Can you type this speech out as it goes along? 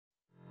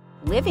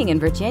Living in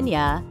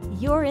Virginia,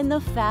 you're in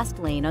the fast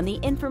lane on the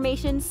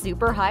information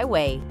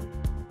superhighway.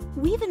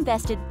 We've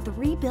invested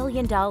 $3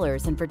 billion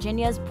in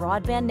Virginia's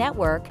broadband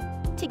network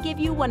to give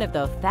you one of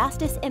the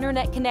fastest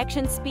internet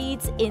connection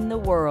speeds in the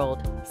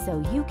world,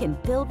 so you can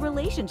build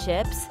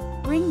relationships,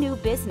 bring new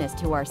business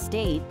to our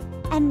state,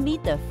 and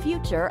meet the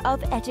future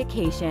of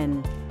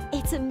education.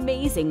 It's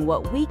amazing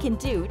what we can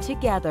do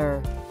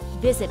together.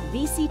 Visit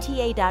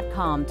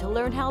VCTA.com to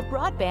learn how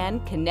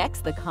broadband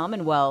connects the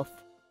Commonwealth.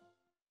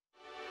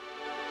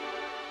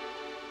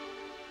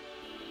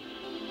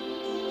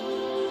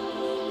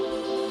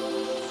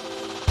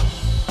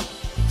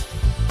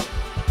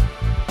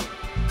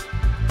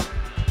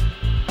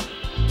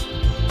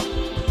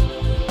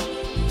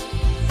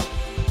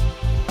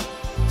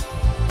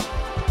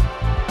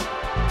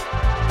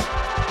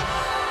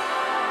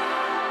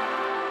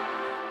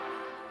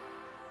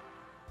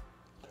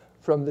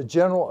 From the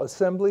General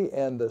Assembly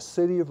and the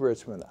City of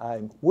Richmond,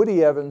 I'm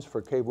Woody Evans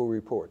for Cable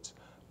Reports,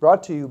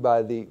 brought to you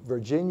by the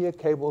Virginia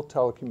Cable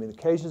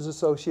Telecommunications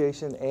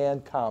Association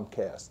and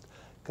Comcast,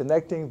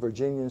 connecting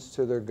Virginians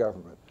to their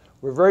government.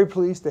 We're very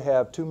pleased to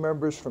have two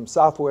members from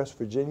Southwest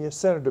Virginia.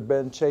 Senator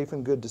Ben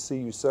Chafin, good to see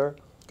you, sir.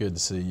 Good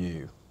to see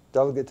you.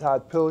 Delegate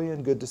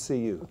Del.Pillion, good to see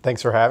you.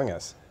 Thanks for having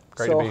us.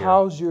 Great to be here. So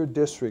how's your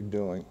district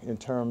doing in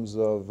terms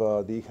of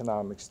the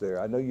economics there?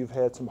 I know you've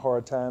had some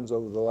hard times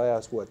over the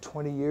last,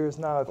 20 years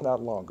now, if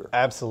not longer?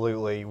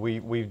 Absolutely.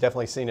 We've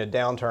definitely seen a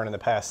downturn in the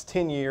past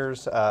 10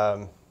 years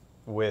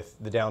with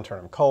the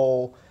downturn of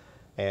coal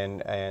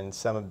and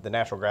some of the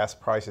natural gas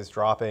prices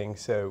dropping.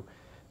 So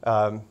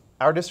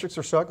our districts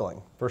are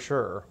struggling, for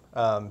sure.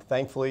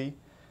 Thankfully,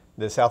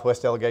 the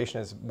Southwest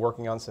delegation is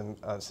working on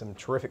some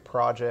terrific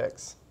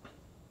projects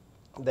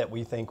that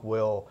we think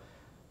will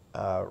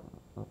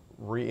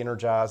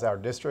re-energize our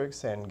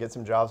districts and get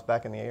some jobs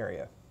back in the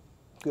area.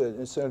 Good.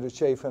 And Senator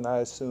Chafin, I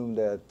assume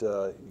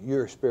that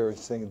you're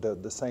experiencing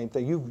the same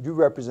thing. You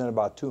represent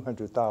about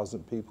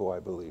 200,000 people, I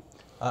believe.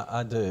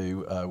 I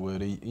do,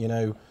 Woody. You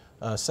know,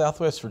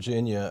 Southwest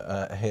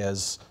Virginia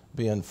has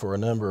been for a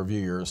number of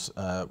years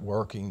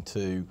working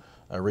to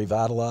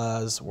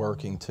revitalize,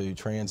 working to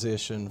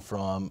transition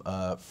from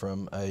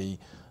a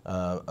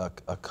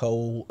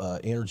coal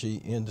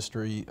energy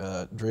industry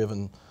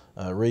driven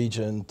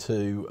region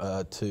to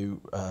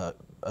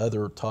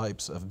other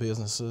types of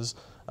businesses.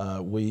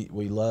 We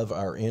love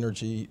our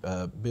energy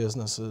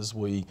businesses.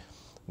 We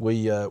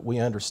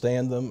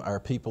understand them. Our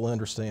people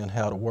understand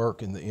how to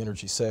work in the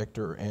energy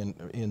sector, and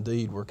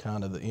indeed we're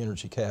kind of the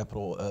energy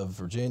capital of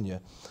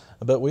Virginia.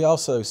 But we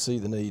also see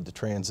the need to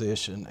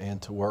transition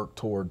and to work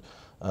toward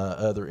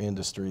other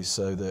industries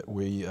so that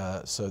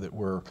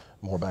we're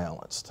more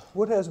balanced.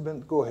 What has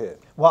been? Go ahead.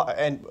 Well,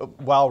 and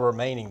while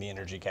remaining the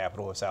energy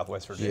capital of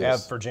Southwest Virginia,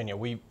 yes. Virginia,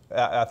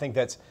 I think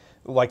that's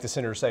like the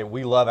senators say.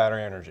 We love our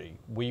energy.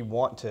 We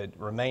want to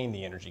remain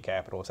the energy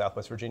capital of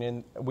Southwest Virginia,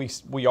 and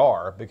we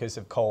are because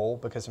of coal,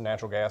 because of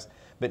natural gas,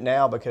 but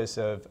now because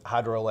of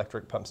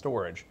hydroelectric pump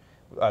storage,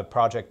 a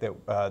project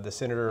that the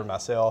senator,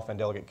 myself, and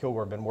Delegate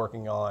Kilgore have been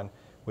working on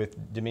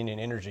with Dominion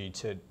Energy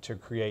to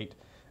create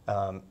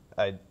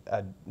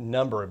a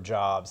number of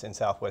jobs in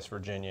Southwest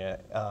Virginia,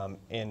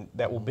 and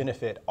that will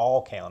benefit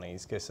all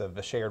counties because of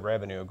the shared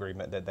revenue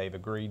agreement that they've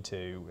agreed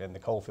to in the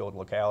coalfield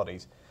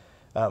localities.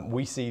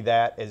 We see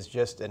that as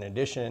just an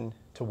addition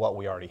to what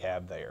we already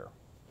have there.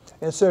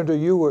 And Senator,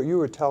 you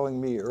were telling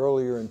me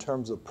earlier in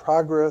terms of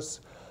progress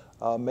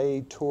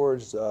made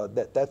towards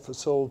that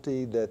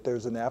facility, that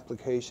there's an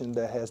application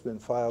that has been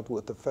filed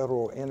with the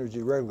Federal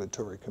Energy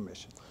Regulatory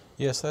Commission.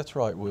 Yes, that's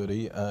right,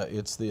 Woody.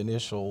 It's the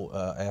initial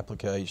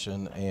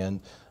application,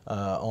 and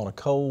on a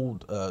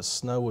cold,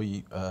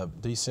 snowy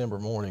December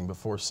morning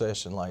before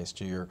session last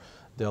year,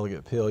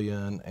 Delegate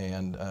Pillion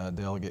and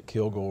Delegate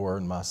Kilgore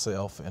and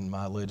myself and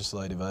my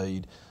legislative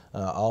aide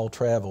all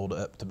traveled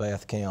up to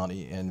Bath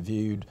County and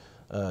viewed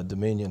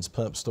Dominion's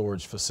pump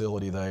storage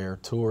facility there,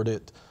 toured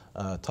it,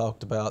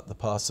 talked about the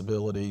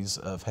possibilities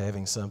of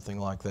having something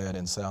like that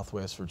in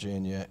Southwest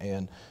Virginia,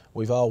 and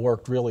we've all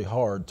worked really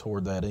hard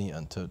toward that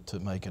end to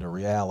make it a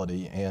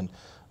reality, and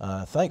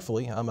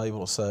thankfully I'm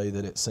able to say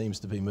that it seems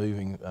to be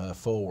moving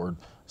forward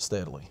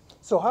steadily.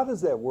 So how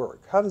does that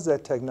work? How does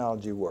that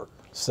technology work?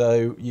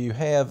 So you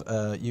have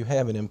an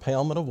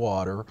impoundment of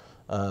water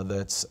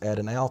that's at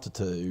an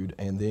altitude,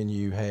 and then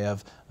you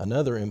have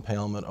another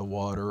impoundment of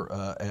water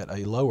at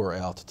a lower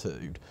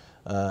altitude.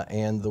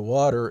 And the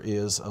water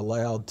is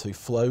allowed to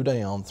flow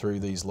down through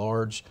these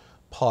large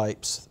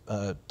pipes,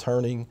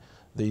 turning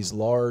these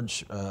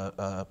large,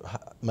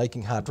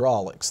 making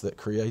hydraulics that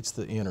creates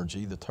the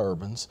energy, the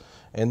turbines,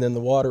 and then the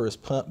water is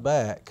pumped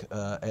back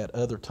at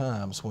other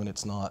times when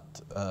it's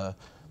not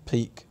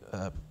peak,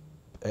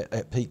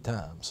 at peak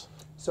times.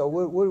 So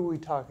what are we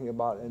talking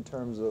about in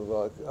terms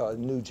of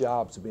new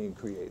jobs being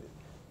created?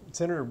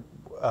 Senator,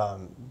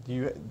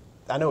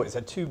 I know it's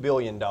a $2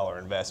 billion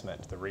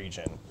investment to the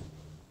region,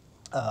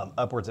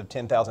 upwards of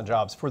 10,000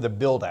 jobs for the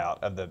build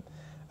out of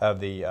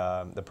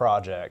the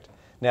project.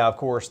 Now, of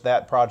course,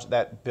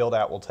 that build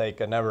out will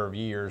take a number of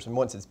years, and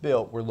once it's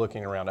built, we're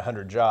looking around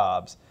 100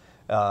 jobs.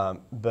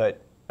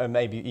 but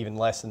maybe even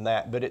less than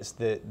that. But it's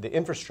the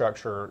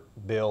infrastructure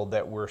bill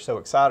that we're so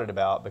excited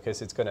about,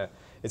 because it's going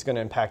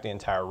to impact the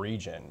entire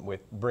region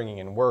with bringing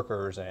in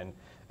workers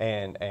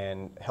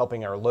and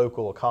helping our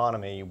local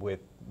economy with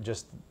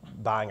just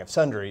buying of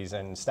sundries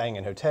and staying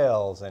in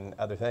hotels and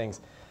other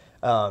things.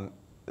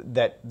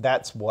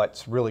 That's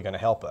what's really going to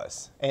help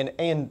us.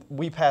 And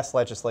we passed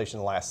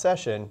legislation last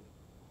session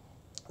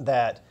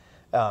that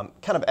kind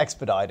of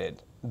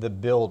expedited the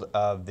build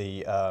of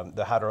the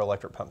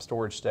hydroelectric pump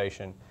storage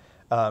station.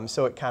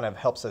 So it kind of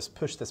helps us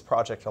push this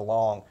project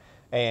along.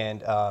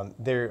 And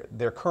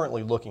they're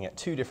currently looking at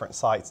 2 different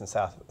sites in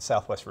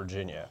Southwest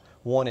Virginia,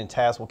 one in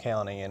Tazewell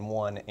County and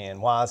one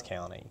in Wise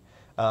County.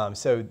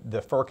 So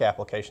the FERC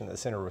application that the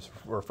Senator was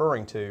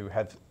referring to,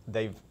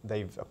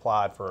 they've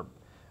applied for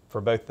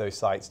both those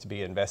sites to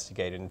be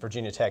investigated, and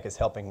Virginia Tech is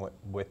helping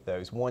with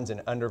those. One's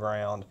an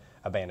underground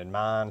abandoned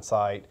mine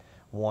site,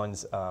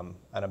 one's an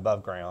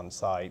above ground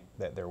site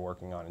that they're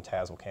working on in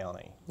Tazewell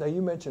County. Now,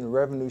 you mentioned a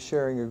revenue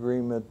sharing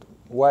agreement.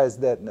 Why is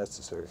that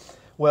necessary?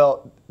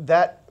 Well,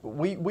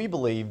 we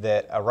believe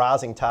that a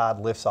rising tide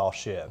lifts all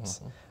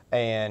ships.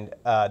 And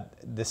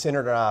the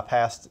Senator and I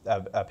passed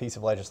a piece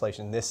of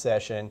legislation this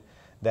session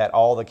that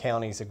all the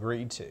counties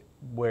agreed to,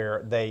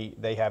 where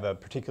they have a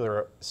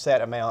particular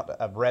set amount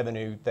of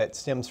revenue that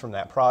stems from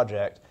that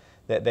project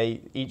that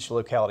each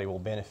locality will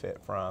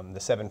benefit from, the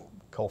 7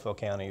 coalfield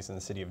counties and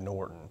the city of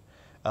Norton.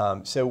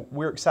 So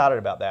we're excited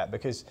about that,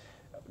 because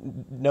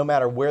no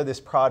matter where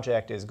this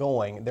project is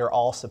going, they're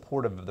all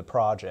supportive of the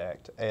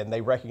project, and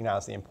they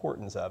recognize the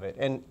importance of it.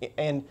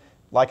 And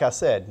like I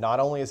said, not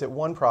only is it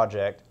one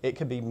project, it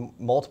could be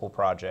multiple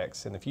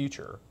projects in the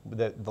future.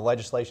 The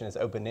legislation is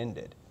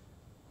open-ended.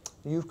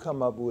 You've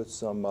come up with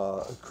some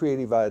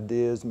creative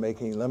ideas,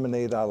 making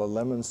lemonade out of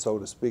lemons, so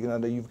to speak. And I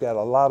know you've got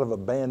a lot of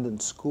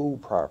abandoned school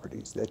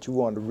properties that you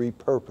want to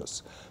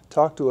repurpose.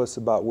 Talk to us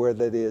about where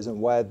that is and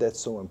why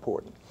that's so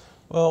important.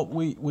 Well,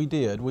 we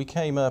did. We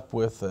came up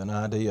with an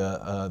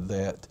idea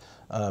that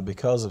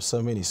because of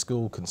so many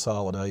school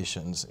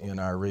consolidations in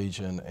our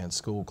region and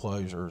school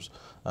closures,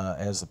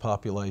 as the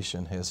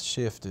population has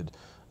shifted,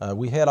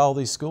 we had all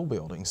these school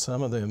buildings,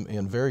 some of them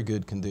in very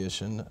good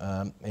condition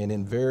and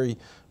in very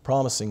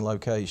promising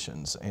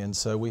locations. And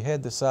so we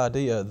had this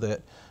idea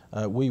that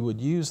we would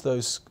use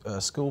those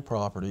school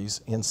properties,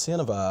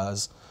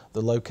 incentivize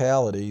the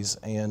localities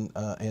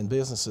and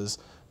businesses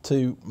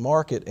to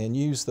market and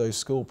use those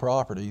school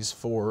properties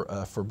for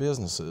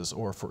businesses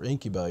or for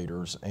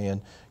incubators,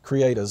 and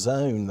create a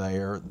zone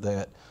there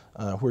that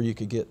where you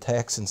could get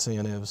tax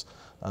incentives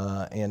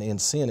and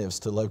incentives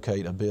to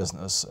locate a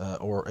business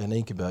or an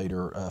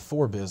incubator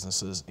for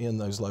businesses in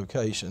those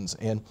locations.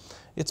 And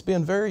it's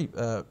been very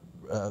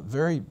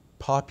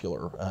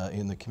popular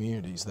in the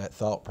communities, that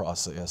thought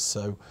process.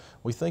 So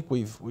we think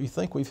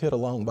we've hit a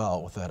long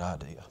ball with that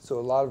idea. So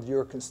a lot of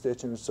your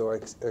constituents are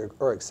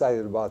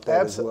excited about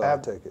that as well, I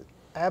take it.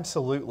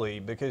 Absolutely,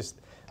 because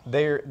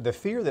the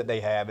fear that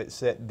they have is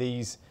that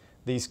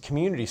these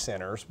community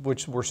centers,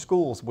 which were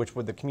schools,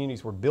 the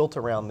communities were built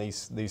around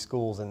these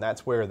schools, and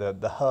that's where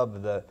the hub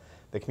of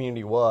the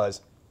community was,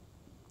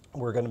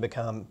 were going to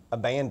become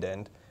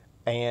abandoned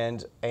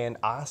and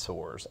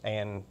eyesores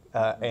and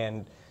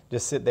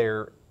just sit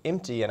there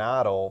empty and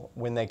idle,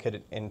 when they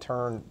could, in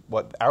turn,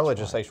 what our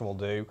legislation will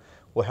do,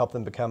 will help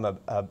them become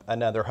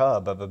another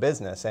hub of a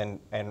business and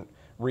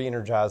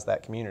re-energize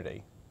that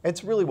community.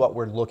 It's really what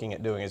we're looking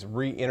at doing, is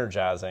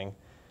re-energizing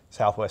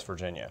Southwest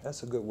Virginia.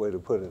 That's a good way to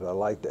put it. I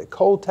like that.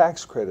 Coal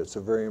tax credits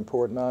are very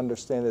important. I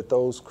understand that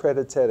those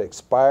credits had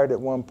expired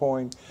at one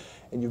point,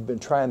 and you've been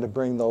trying to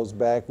bring those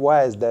back.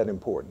 Why is that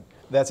important?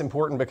 That's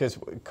important because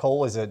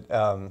coal is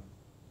a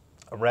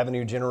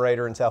revenue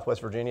generator in Southwest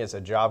Virginia. It's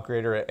a job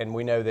creator, and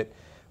we know that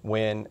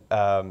when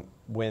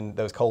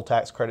those coal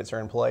tax credits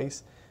are in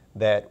place,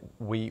 that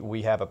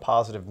we have a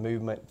positive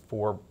movement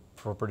for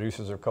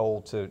producers of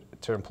coal to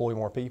employ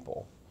more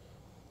people.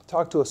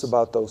 Talk to us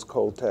about those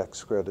coal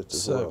tax credits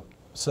as well.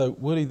 So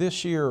Woody,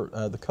 this year,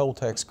 the coal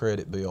tax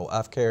credit bill,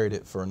 I've carried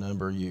it for a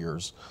number of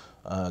years.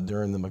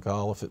 During the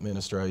McAuliffe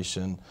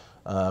administration,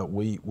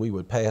 we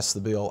would pass the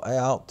bill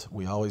out.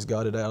 We always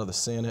got it out of the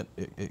Senate.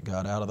 It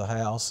got out of the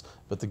House,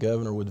 but the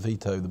governor would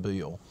veto the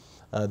bill.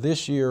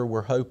 This year,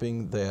 we're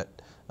hoping that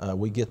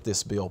we get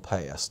this bill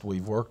passed.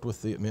 We've worked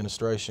with the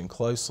administration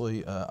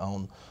closely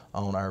on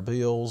our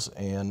bills,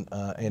 and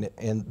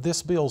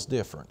this bill's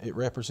different. It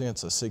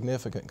represents a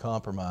significant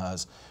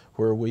compromise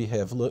where we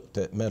have looked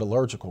at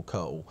metallurgical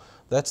coal.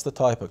 That's the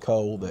type of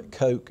coal that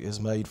coke is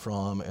made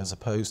from, as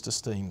opposed to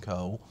steam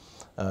coal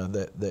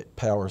that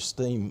powers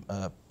steam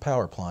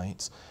power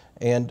plants.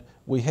 And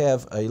we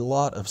have a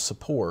lot of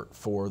support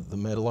for the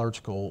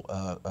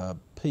metallurgical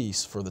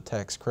piece for the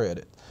tax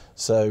credit.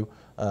 So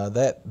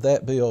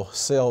that bill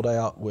sailed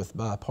out with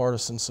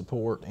bipartisan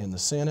support in the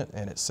Senate,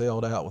 and it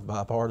sailed out with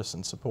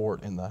bipartisan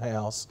support in the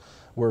House.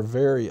 We're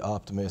very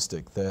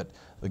optimistic that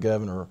the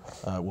governor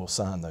will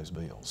sign those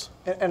bills.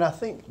 And I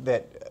think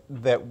that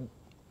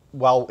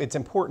while it's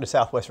important to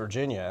Southwest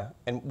Virginia,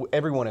 and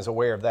everyone is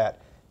aware of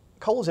that,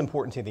 coal is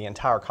important to the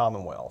entire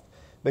Commonwealth.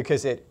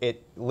 because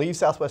it leaves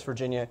Southwest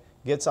Virginia,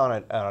 gets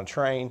on a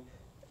train.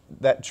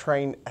 That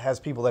train has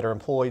people that are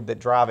employed that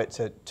drive it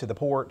to the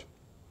port.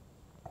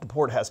 The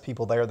port has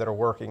people there that are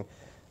working,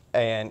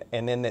 and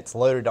then it's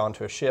loaded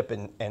onto a ship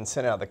and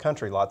sent out of the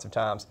country lots of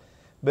times.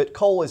 But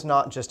coal is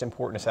not just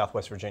important to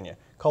Southwest Virginia.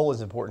 Coal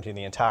is important to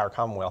the entire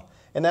Commonwealth,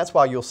 and that's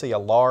why you'll see a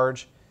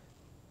large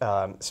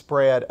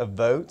spread of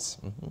votes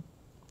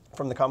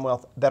from the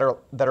Commonwealth that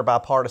are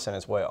bipartisan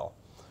as well.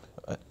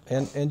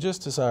 And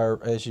just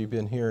as you've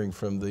been hearing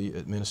from the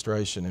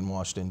administration in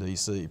Washington,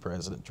 D.C.,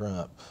 President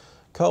Trump,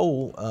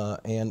 coal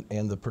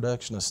and the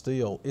production of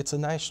steel, it's a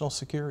national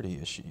security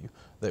issue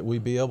that we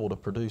be able to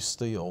produce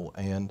steel,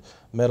 and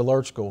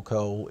metallurgical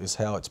coal is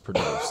how it's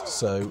produced.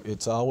 So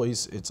it's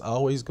always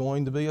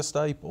going to be a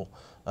staple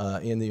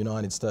in the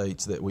United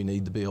States that we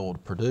need to be able to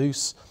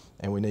produce,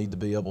 and we need to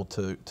be able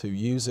to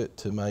use it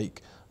to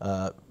make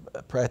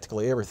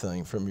practically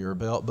everything from your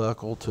belt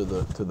buckle to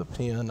the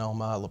pin on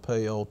my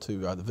lapel to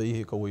the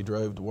vehicle we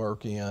drove to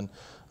work in,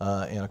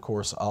 and of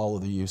course all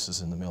of the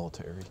uses in the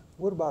military.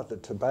 What about the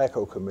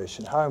Tobacco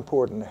Commission? How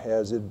important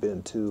has it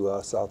been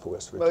to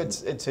Southwest Virginia?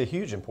 Well, it's a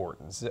huge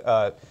importance.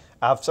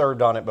 I've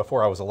served on it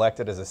before I was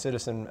elected as a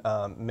citizen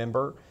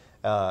member.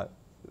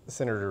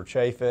 Senator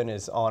Chafin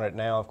is on it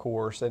now, of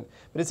course, but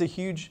it's a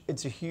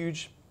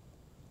huge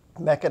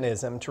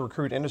mechanism to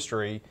recruit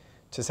industry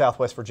to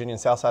Southwest Virginia and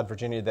Southside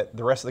Virginia that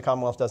the rest of the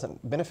Commonwealth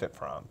doesn't benefit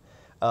from.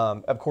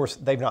 Of course,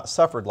 they've not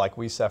suffered like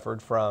we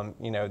suffered from,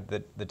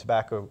 the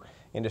tobacco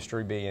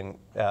industry being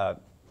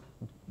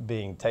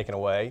taken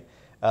away.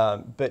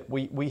 But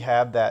we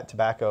have that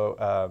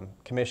Tobacco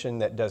Commission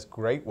that does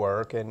great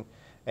work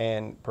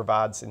and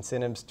provides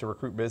incentives to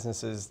recruit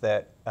businesses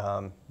that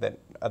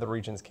other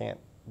regions can't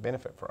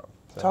benefit from.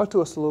 So. Talk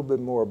to us a little bit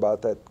more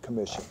about that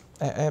commission.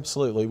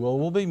 Absolutely. Well,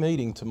 we'll be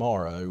meeting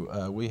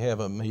tomorrow. We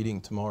have a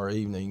meeting tomorrow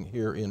evening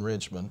here in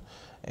Richmond,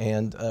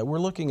 and we're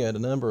looking at a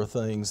number of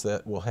things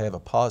that will have a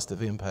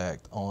positive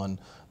impact on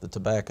the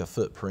tobacco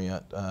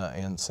footprint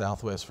in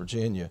Southwest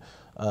Virginia.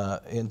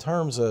 In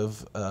terms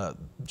of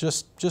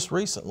just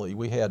recently,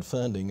 we had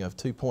funding of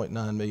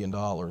 $2.9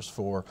 million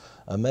for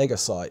a mega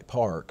site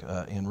park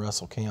in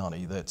Russell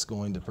County that's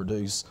going to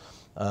produce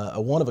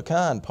a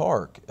one-of-a-kind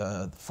park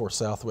for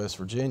Southwest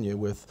Virginia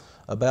with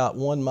about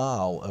 1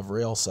 mile of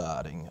rail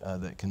siding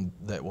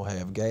that will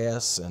have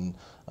gas and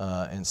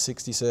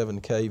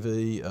 67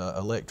 kV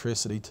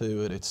electricity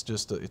to it.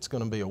 It's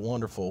going to be a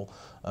wonderful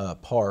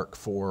park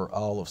for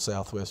all of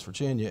Southwest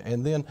Virginia.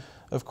 And then,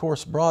 of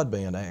course,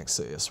 broadband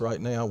access. Right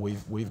now,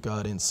 we've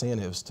got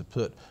incentives to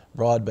put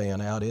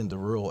broadband out into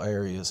rural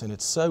areas, and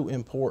it's so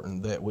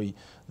important that we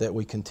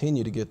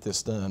continue to get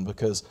this done,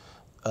 because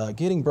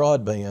getting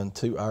broadband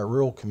to our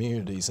rural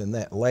communities and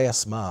that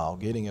last mile,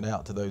 getting it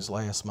out to those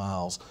last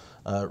miles,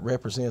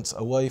 represents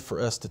a way for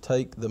us to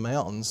take the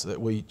mountains that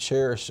we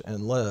cherish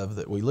and love,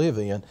 that we live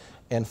in,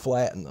 and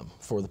flatten them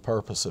for the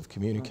purpose of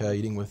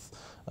communicating with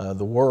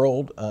the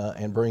world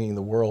and bringing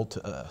the world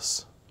to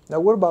us. Now,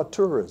 what about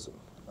tourism?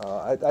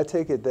 I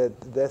take it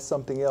that's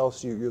something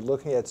else you're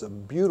looking at. It's a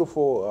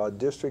beautiful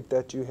district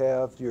that you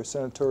have, your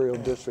senatorial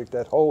district.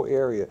 That whole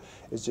area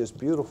is just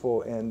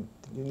beautiful, and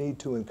you need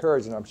to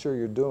encourage, and I'm sure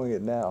you're doing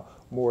it now,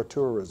 more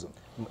tourism.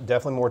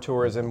 Definitely more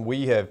tourism.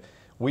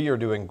 We are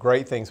doing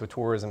great things with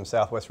tourism in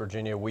Southwest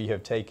Virginia.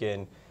 We've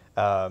taken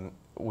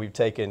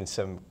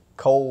some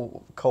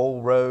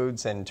coal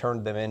roads and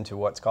turned them into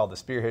what's called the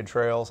Spearhead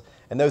Trails,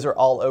 and those are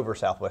all over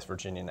Southwest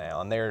Virginia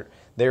now, and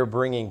they're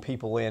bringing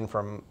people in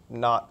from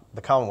not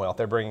the Commonwealth.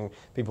 They're bringing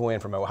people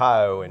in from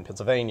Ohio and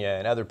Pennsylvania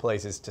and other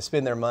places to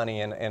spend their money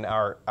in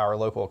our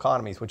local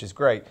economies, which is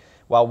great,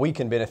 while we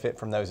can benefit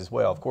from those as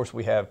well. Of course,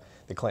 we have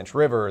the Clinch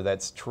River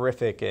that's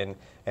terrific and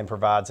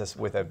provides us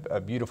with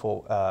a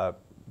beautiful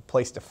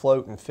place to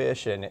float and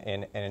fish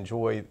and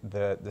enjoy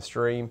the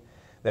stream.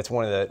 That's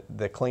one of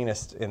the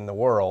cleanest in the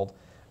world.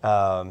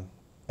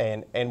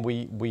 And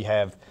we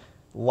have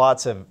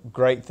lots of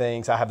great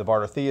things. I have the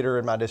Barter Theater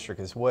in my district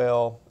as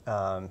well.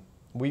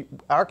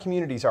 Our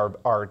communities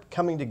are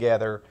coming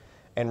together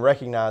and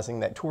recognizing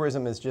that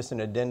tourism is just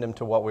an addendum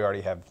to what we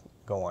already have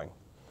going.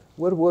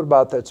 What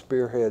about that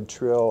Spearhead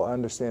Trail? I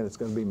understand it's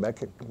going to be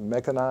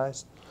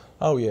mechanized.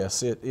 Oh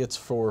yes, it's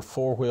for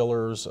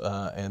four-wheelers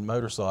and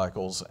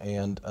motorcycles,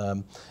 and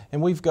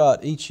we've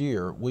got, each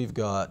year, we've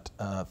got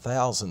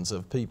thousands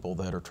of people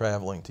that are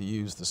traveling to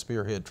use the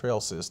Spearhead Trail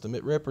system.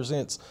 It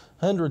represents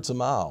hundreds of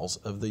miles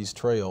of these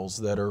trails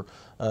that are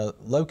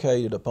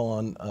located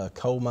upon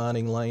coal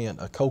mining land,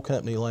 coal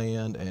company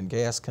land and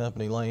gas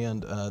company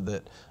land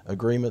that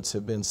agreements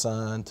have been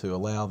signed to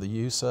allow the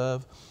use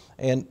of.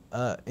 And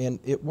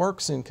it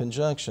works in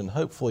conjunction,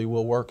 hopefully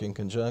will work in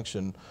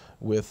conjunction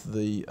with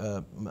the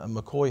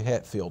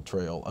McCoy-Hatfield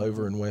Trail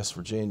over in West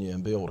Virginia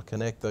and be able to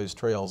connect those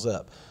trails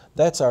up.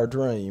 That's our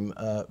dream,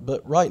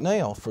 but right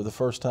now, for the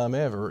first time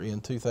ever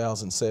in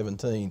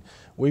 2017,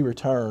 we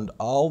returned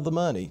all the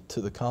money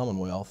to the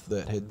Commonwealth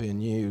that had been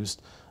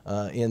used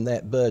in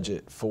that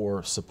budget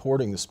for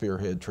supporting the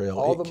Spearhead Trail.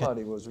 All the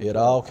money was returned. It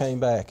all came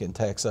back in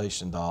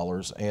taxation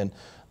dollars, and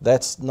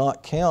that's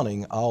not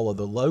counting all of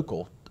the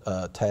local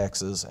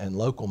taxes and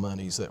local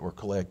monies that were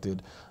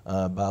collected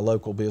by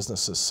local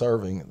businesses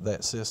serving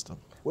that system.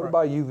 What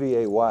about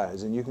UVA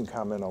Wise? And you can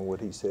comment on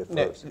what he said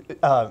first.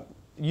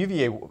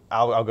 UVA,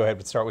 I'll go ahead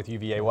and start with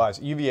UVA Wise.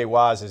 UVA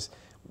Wise is,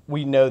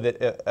 we know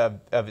that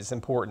of its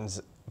importance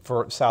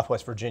for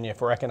Southwest Virginia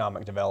for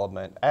economic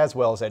development, as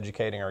well as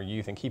educating our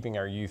youth and keeping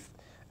our youth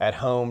at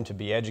home to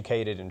be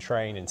educated and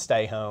trained and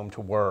stay home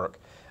to work.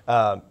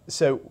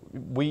 So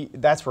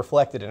that's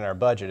reflected in our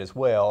budget as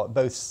well,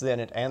 both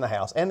Senate and the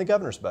House, and the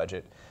governor's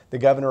budget. The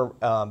governor,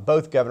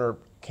 both governor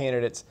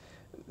candidates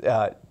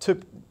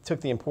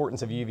took the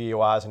importance of UVA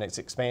Wise and its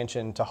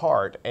expansion to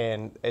heart,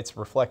 and it's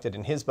reflected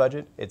in his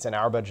budget. It's in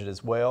our budget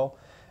as well.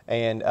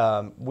 And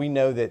we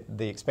know that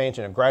the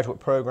expansion of graduate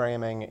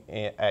programming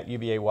at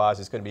UVA Wise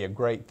is going to be a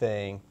great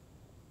thing,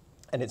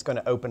 and it's going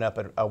to open up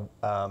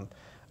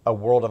a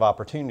world of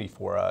opportunity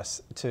for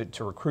us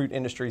to recruit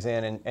industries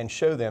in and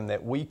show them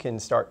that we can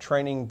start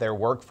training their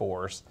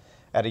workforce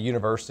at a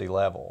university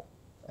level.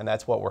 And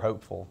that's what we're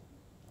hopeful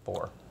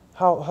for.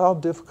 How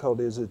difficult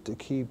is it to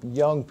keep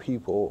young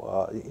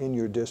people in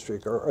your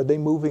district? Are they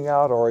moving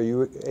out, or are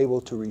you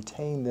able to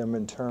retain them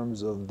in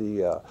terms of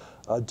the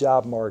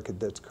job market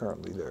that's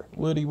currently there?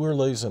 Woody, we're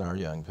losing our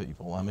young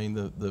people. I mean,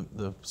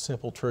 the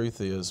simple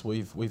truth is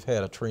we've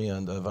had a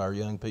trend of our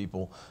young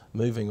people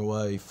moving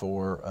away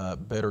for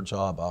better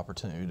job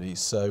opportunities.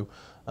 So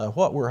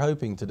what we're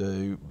hoping to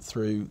do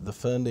through the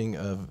funding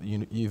of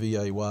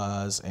UVA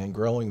Wise and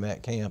growing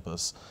that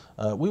campus,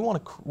 we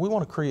want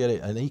to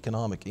create an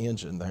economic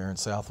engine there in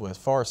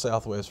far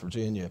Southwest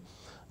Virginia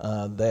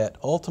that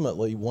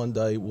ultimately one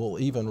day will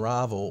even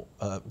rival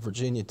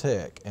Virginia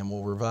Tech and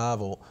will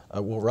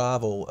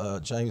rival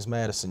James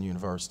Madison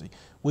University.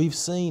 We've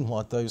seen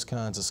what those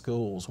kinds of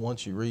schools,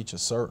 once you reach a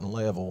certain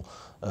level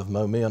of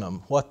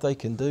momentum, what they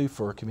can do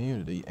for a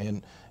community,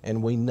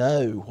 and we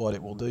know what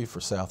it will do for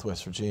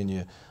Southwest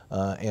Virginia,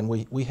 and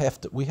we have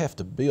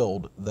to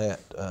build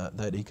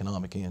that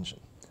economic engine.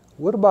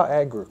 What about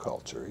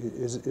agriculture?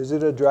 Is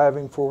it a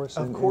driving force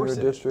in your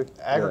district?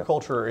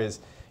 Agriculture is,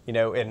 you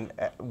know, and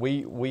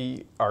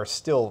we are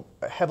still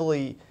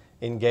heavily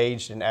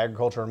engaged in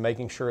agriculture and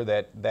making sure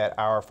that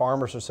our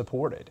farmers are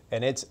supported.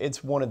 And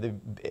it's one of the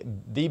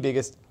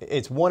biggest,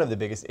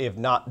 if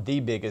not the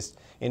biggest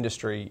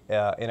industry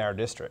in our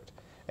district.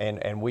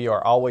 And we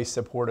are always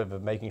supportive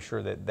of making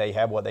sure that they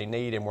have what they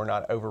need, and we're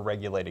not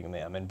over-regulating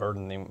them and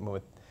burdening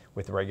them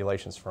with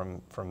regulations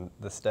from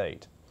the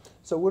state.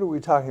 So what are we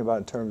talking about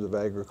in terms of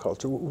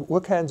agriculture?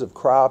 What kinds of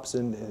crops,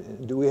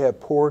 and do we have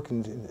pork,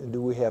 and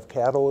do we have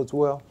cattle as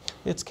well?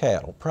 It's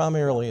cattle.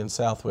 Primarily in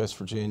Southwest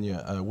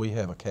Virginia, we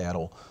have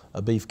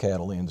a beef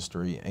cattle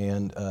industry,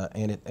 and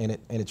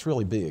it's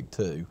really big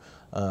too.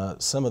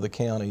 Some of the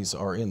counties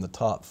are in the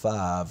top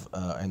 5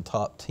 and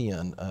top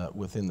 10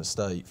 within the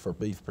state for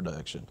beef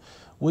production.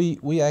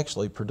 We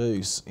actually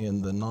produce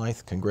in the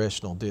 9th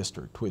Congressional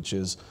District, which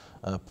is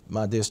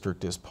my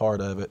district is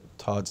part of it,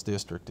 Todd's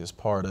district is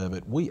part of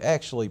it. We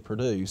actually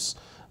produce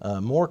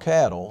more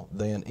cattle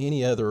than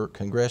any other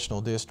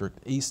congressional district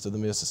east of the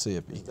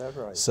Mississippi. Is that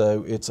right?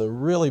 So it's a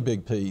really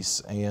big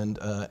piece, and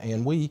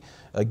we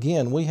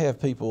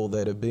have people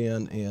that have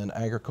been in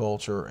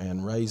agriculture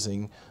and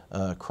raising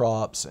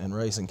crops and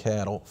raising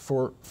cattle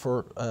for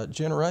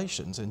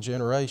generations and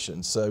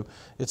generations. So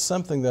it's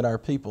something that our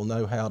people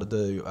know how to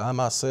do. I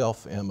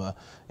myself am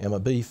a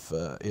beef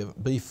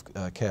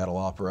cattle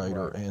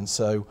operator, right. And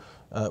so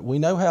we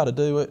know how to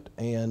do it,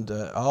 and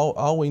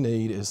all we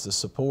need is the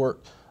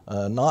support.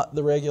 Not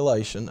the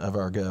regulation of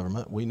our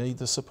government. We need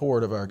the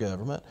support of our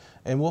government,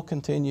 and we'll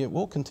continue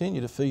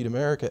to feed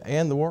America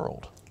and the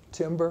world.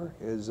 Timber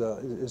is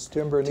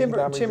timber an economic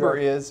driver? Timber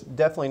is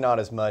definitely not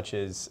as much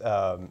as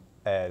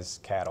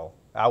cattle.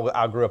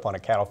 I grew up on a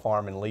cattle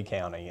farm in Lee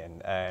County,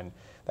 and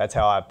that's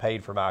how I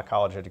paid for my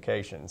college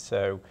education.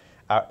 So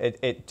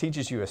it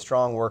teaches you a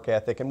strong work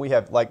ethic, and we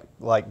have,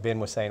 like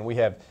Ben was saying, we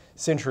have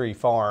century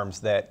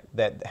farms that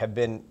have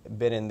been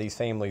in these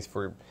families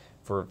for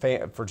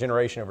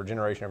generation over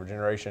generation over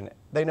generation.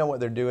 They know what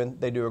they're doing.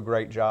 They do a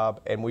great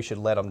job, and we should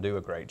let them do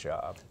a great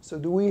job. So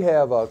do we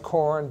have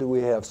corn? Do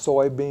we have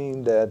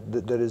soybean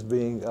that is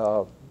being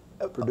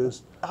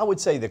produced? I would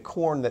say the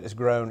corn that is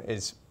grown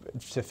is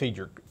to feed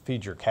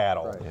your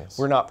cattle. Right. Yes.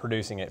 We're not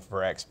producing it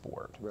for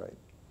export. Right.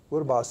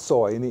 What about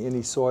soy?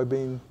 Any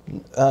soybean?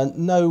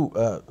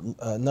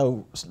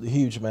 No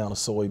huge amount of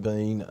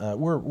soybean.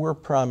 We're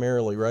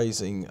primarily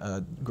raising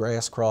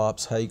grass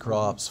crops, hay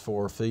crops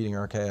for feeding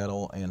our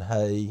cattle, and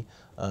hay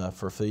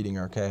for feeding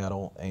our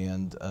cattle,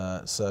 and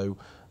so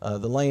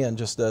the land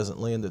just doesn't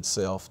lend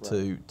itself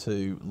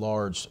to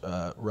large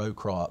row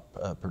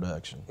crop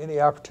production. Any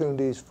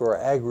opportunities for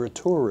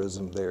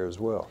agritourism there as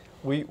well?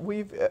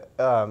 We've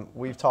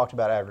talked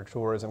about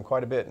agritourism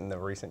quite a bit in the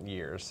recent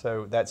years,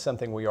 so that's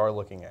something we are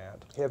looking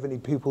at. Have any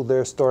people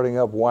there starting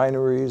up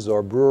wineries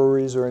or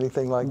breweries or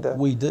anything like that?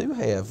 We do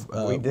have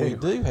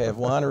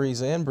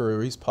wineries and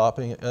breweries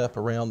popping up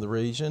around the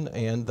region,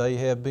 and they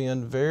have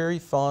been very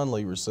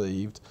fondly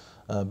received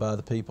by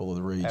the people of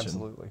the region.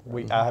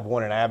 Absolutely. I have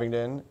one in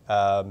Abingdon.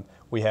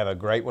 We have a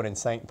great one in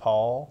St.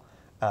 Paul.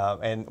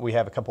 And we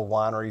have a couple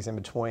wineries in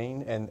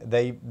between, and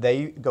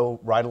they go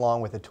right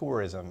along with the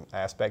tourism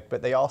aspect,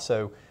 but they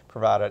also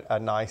provide a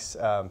nice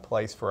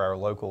place for our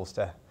locals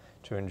to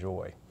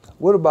enjoy.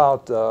 What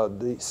about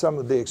some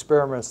of the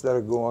experiments that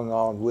are going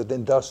on with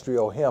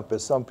industrial hemp,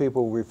 as some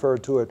people refer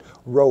to it,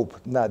 rope,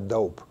 not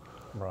dope?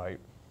 Right.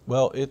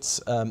 Well,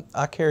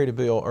 I carried a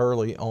bill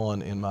early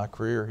on in my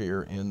career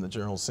here in the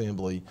General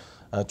Assembly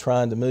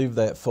trying to move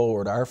that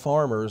forward.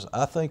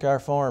 I think our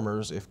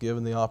farmers, if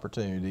given the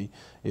opportunity,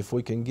 if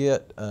we can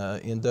get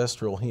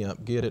industrial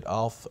hemp, get it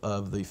off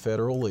of the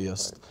federal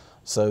list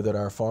so that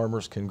our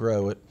farmers can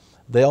grow it,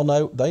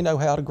 they know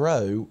how to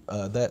grow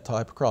that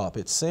type of crop.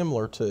 It's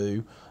similar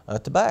to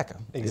tobacco.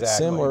 Exactly. It's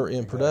similar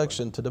in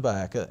production to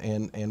tobacco,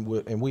 and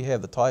we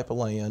have the type of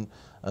land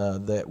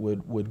that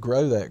would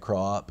grow that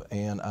crop,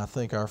 and I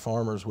think our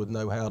farmers would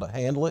know how to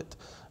handle it,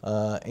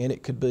 and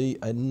it could be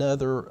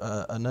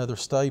another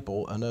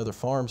staple, another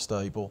farm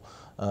staple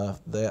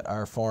that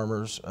our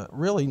farmers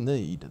really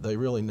need. They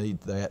really need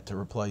that to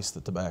replace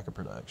the tobacco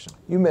production.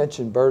 You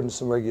mentioned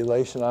burdensome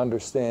regulation. I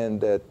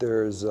understand that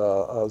there's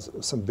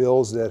some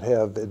bills that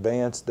have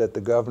advanced that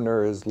the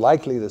governor is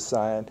likely to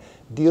sign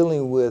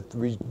dealing with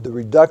the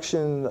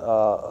reduction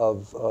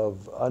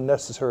of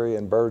unnecessary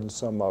and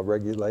burdensome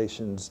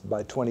regulations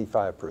by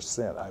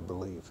 25%, I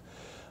believe.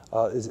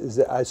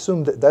 I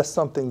assume that's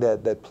something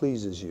that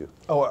pleases you.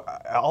 Oh,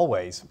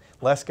 always.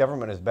 Less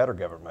government is better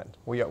government.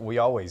 We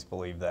always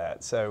believe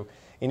that. So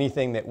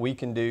anything that we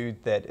can do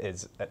that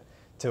is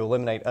to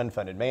eliminate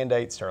unfunded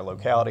mandates to our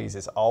localities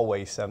is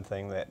always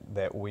something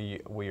that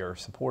we are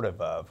supportive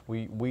of.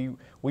 We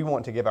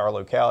want to give our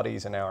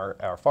localities and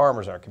our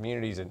farmers and our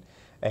communities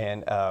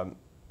and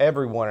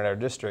everyone in our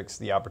districts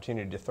the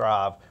opportunity to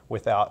thrive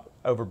without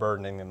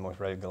overburdening them with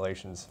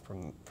regulations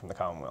from the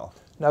Commonwealth.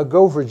 Now,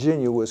 Go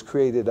Virginia was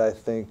created, I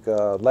think,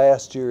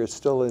 last year. It's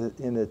still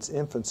in its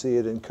infancy.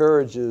 It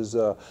encourages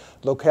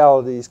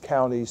localities,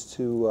 counties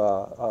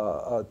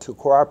to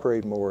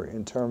cooperate more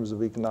in terms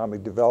of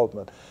economic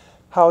development.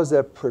 How is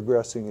that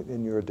progressing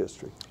in your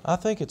district? I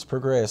think it's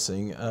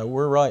progressing.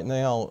 We're right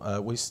now,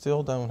 we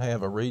still don't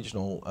have a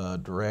regional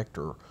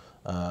director.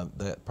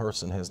 That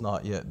person has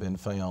not yet been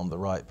found, the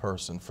right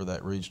person for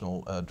that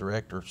regional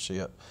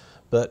directorship.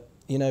 But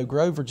you know,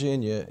 Grow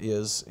Virginia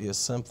is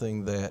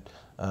something that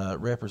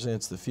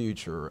represents the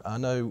future. I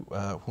know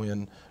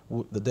when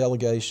the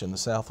delegation, the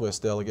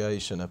Southwest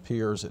delegation,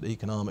 appears at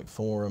economic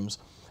forums,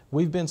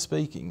 we've been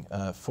speaking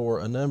for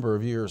a number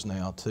of years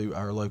now to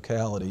our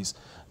localities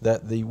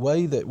that the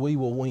way that we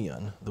will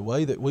win, the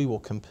way that we will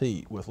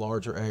compete with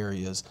larger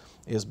areas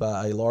is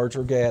by a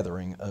larger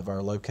gathering of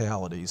our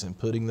localities and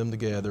putting them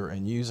together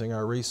and using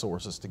our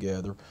resources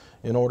together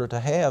in order to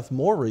have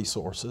more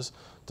resources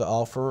to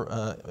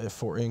offer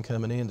for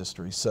income and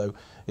industry. So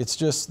it's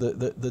just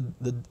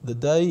the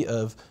day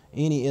of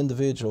any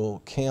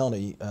individual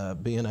county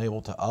being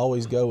able to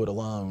always go it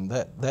alone,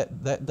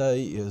 that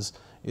day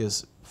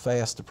is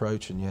fast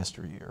approaching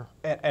yesteryear.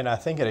 And I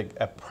think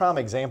a prime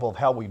example of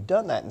how we've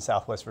done that in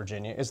Southwest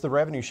Virginia is the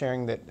revenue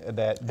sharing that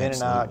Ben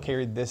and I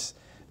carried this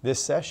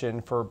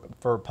session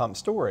for pump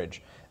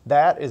storage.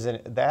 That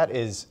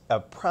is a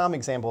prime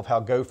example of how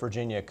Go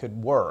Virginia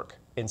could work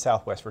in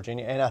Southwest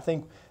Virginia, and I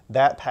think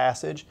that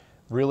passage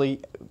really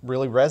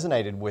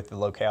resonated with the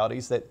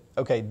localities that,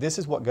 okay, this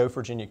is what Go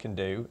Virginia can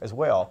do as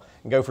well.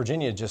 And Go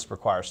Virginia just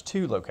requires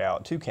two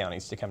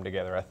counties to come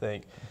together, I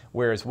think,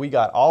 whereas we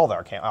got all of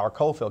our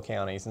coalfield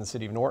counties and the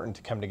city of Norton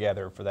to come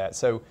together for that.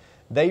 So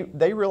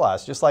they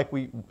realized, just like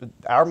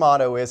our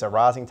motto is a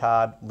rising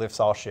tide lifts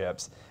all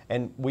ships,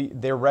 and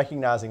they're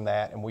recognizing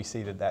that, and we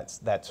see that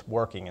that's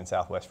working in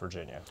Southwest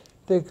Virginia.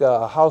 I think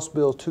House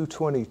Bill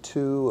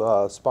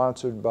 222,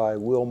 sponsored by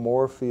Will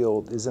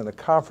Moorfield, is in a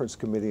conference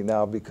committee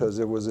now because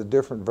there was a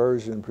different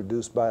version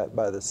produced by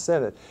the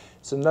Senate.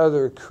 It's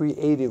another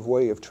creative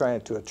way of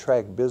trying to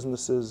attract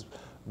businesses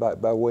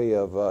by way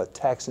of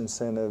tax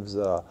incentives,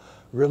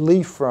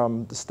 relief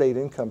from the state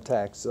income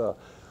tax.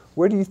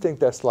 Where do you think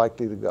that's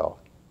likely to go?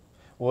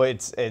 Well,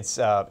 it's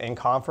in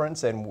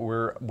conference, and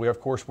of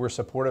course we're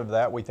supportive of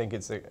that. We think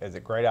it's a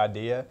great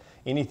idea.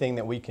 Anything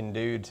that we can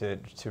do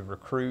to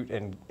recruit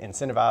and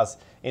incentivize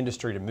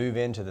industry to move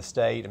into the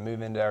state and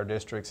move into our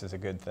districts is a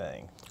good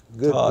thing.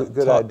 Good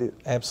idea.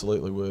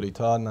 Absolutely, Woody.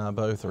 Todd and I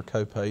both are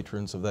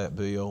co-patrons of that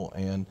bill,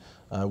 and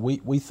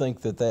we think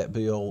that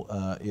bill,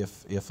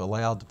 if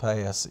allowed to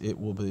pass, it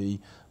will be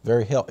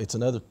very helpful. It's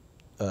another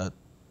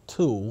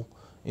tool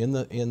in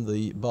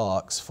the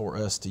box for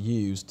us to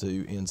use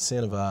to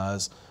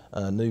incentivize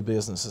new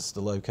businesses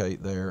to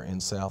locate there in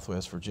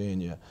Southwest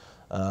Virginia.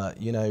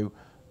 You know,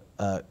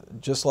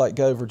 just like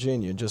Go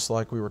Virginia, just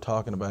like we were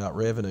talking about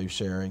revenue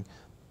sharing,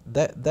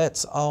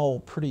 that's all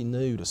pretty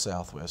new to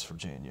Southwest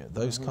Virginia.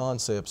 Those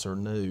concepts are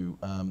new,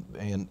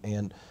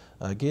 and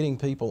getting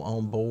people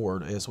on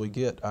board as we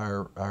get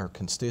our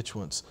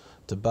constituents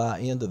to buy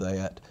into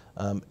that.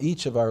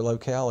 Each of our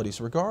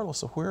localities,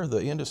 regardless of where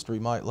the industry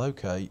might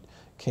locate,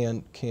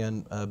 can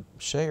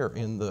share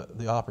in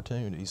the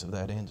opportunities of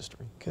that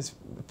industry. Because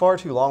far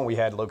too long we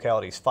had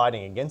localities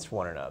fighting against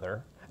one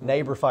another,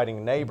 neighbor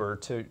fighting neighbor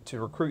to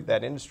recruit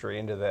that industry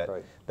into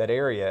that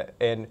area,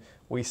 and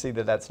we see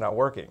that that's not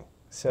working.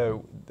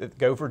 So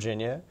Go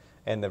Virginia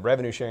and the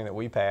revenue sharing that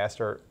we passed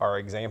are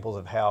examples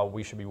of how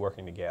we should be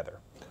working together.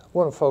 I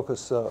want to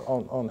focus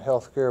on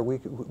healthcare.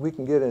 We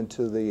can get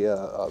into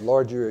the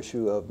larger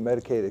issue of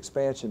Medicaid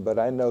expansion, but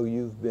I know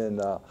you've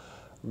been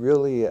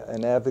really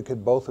an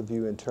advocate, both of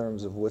you, in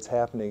terms of what's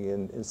happening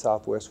in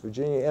Southwest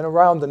Virginia and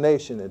around the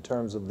nation in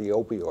terms of the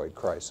opioid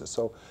crisis.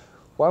 So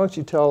why don't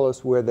you tell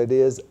us where that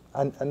is?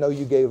 I know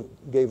you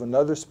gave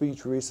another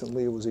speech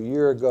recently, it was a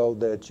year ago,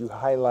 that you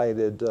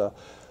highlighted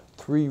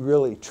 3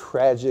 really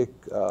tragic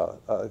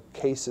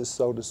cases,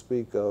 so to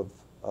speak, of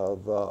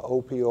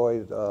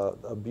opioid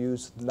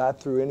abuse, not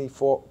through any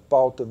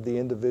fault of the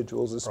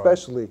individuals,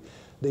 especially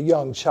the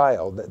young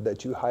child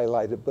that you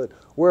highlighted. But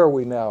where are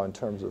we now in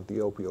terms of the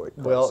opioid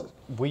crisis?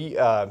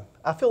 Well,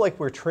 I feel like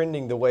we're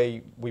trending the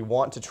way we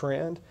want to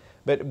trend,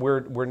 but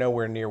we're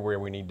nowhere near where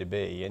we need to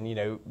be. And you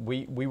know,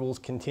 we will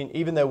continue,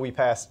 even though we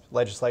passed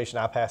legislation.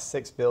 I passed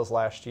 6 bills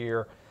last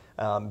year.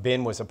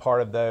 Ben was a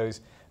part of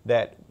those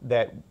that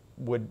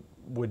would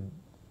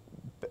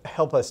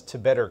help us to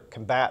better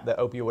combat the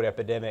opioid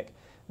epidemic.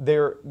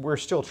 We're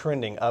still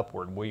trending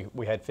upward.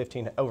 We had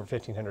over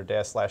 1,500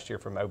 deaths last year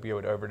from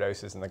opioid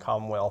overdoses in the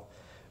Commonwealth.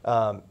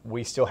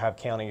 We still have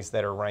counties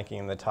that are ranking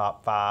in the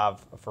top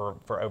 5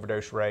 for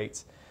overdose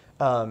rates.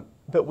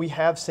 But we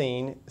have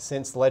seen,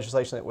 since the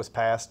legislation that was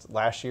passed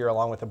last year,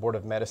 along with the Board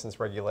of Medicine's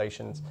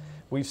regulations,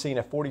 we've seen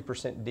a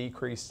 40%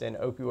 decrease in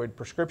opioid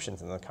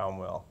prescriptions in the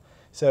Commonwealth.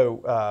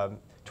 So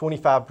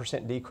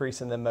 25% decrease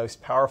in the most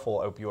powerful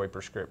opioid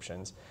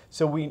prescriptions.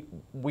 So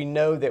we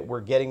know that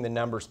we're getting the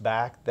numbers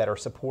back that are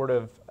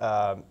supportive,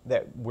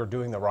 that we're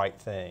doing the right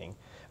thing.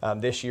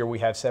 This year we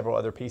have several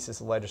other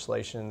pieces of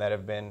legislation that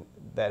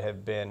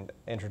have been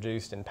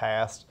introduced and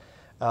passed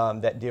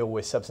that deal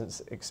with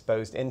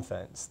substance-exposed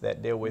infants,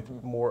 that deal with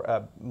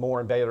more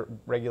and better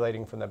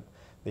regulating from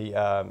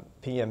the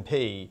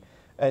PMP.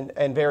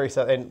 And various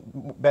and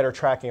better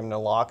tracking of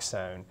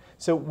naloxone.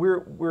 So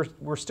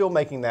we're still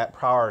making that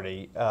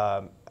priority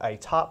a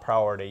top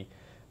priority,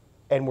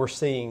 and we're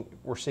seeing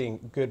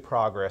good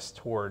progress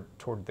toward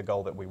the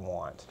goal that we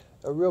want.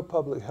 A real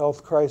public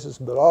health crisis,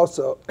 but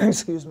also,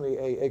 excuse me,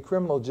 a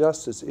criminal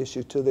justice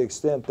issue, to the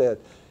extent that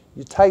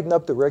you tighten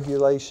up the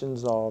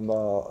regulations on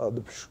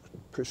the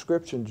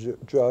prescription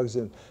drugs,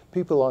 and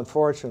people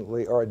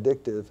unfortunately are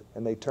addictive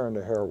and they turn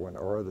to heroin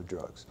or other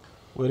drugs.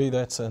 Woody,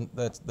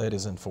 that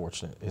is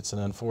unfortunate. It's an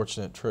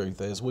unfortunate truth.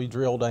 As we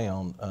drill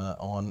down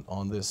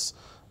on this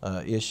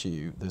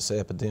issue, this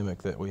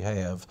epidemic that we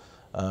have,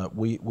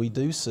 we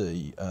do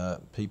see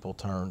people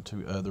turn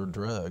to other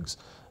drugs.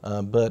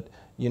 But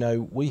you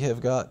know, we've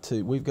got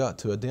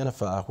to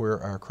identify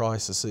where our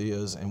crisis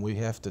is, and we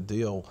have to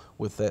deal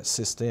with that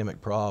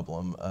systemic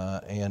problem.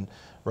 And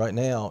right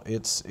now,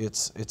 it's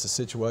a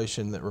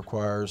situation that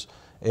requires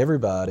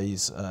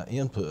everybody's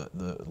input: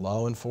 the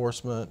law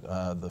enforcement,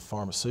 the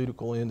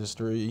pharmaceutical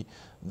industry,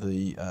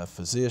 the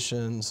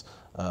physicians,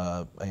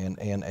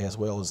 and as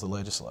well as the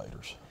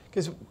legislators.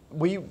 Because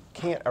we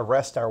can't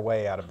arrest our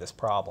way out of this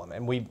problem,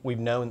 and we've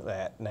known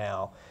that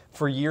now.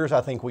 For years,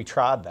 I think we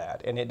tried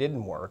that, and it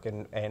didn't work,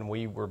 and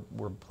we were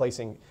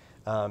placing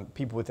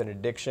people with an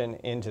addiction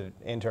into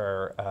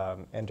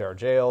our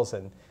jails,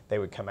 and they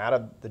would come out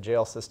of the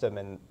jail system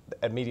and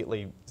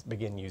immediately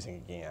begin using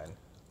again.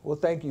 Well,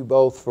 thank you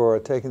both for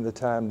taking the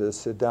time to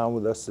sit down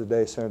with us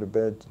today, Senator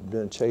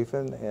Ben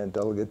Chafin and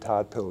Delegate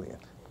Del.Pillion.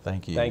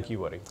 Thank you. Thank you,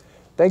 Woody.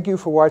 Thank you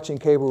for watching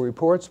Cable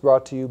Reports,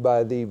 brought to you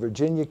by the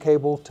Virginia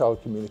Cable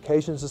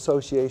Telecommunications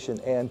Association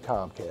and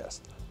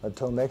Comcast.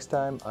 Until next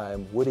time,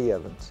 I'm Woody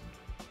Evans.